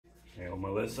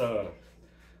Melissa,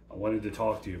 I wanted to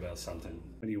talk to you about something.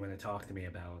 What do you want to talk to me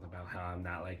about? About how I'm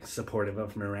not like supportive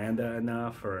of Miranda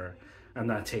enough, or I'm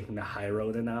not taking the high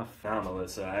road enough? Nah,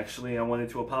 Melissa, actually I wanted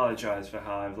to apologize for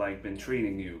how I've like been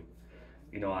treating you.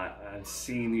 You know, I've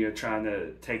seen you're trying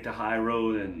to take the high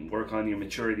road and work on your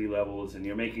maturity levels, and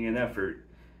you're making an effort,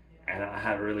 and I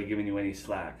haven't really given you any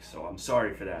slack, so I'm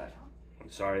sorry for that. I'm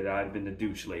sorry that I've been the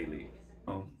douche lately.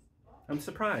 Oh, I'm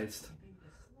surprised.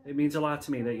 It means a lot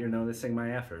to me that you're noticing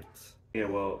my efforts. Yeah,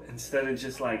 well, instead of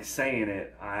just like saying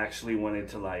it, I actually wanted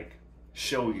to like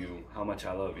show you how much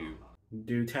I love you.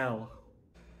 Do tell.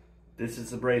 This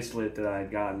is the bracelet that I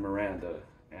got in Miranda,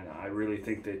 and I really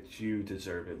think that you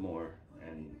deserve it more,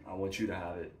 and I want you to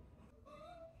have it.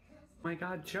 My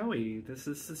God, Joey, this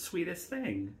is the sweetest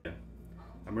thing. Yeah.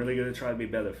 I'm really gonna try to be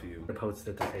better for you. I post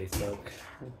it to Facebook.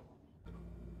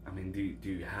 I mean, do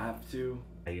you have to?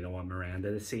 You don't want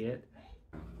Miranda to see it?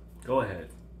 Go ahead.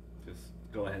 Just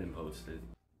go ahead and post it.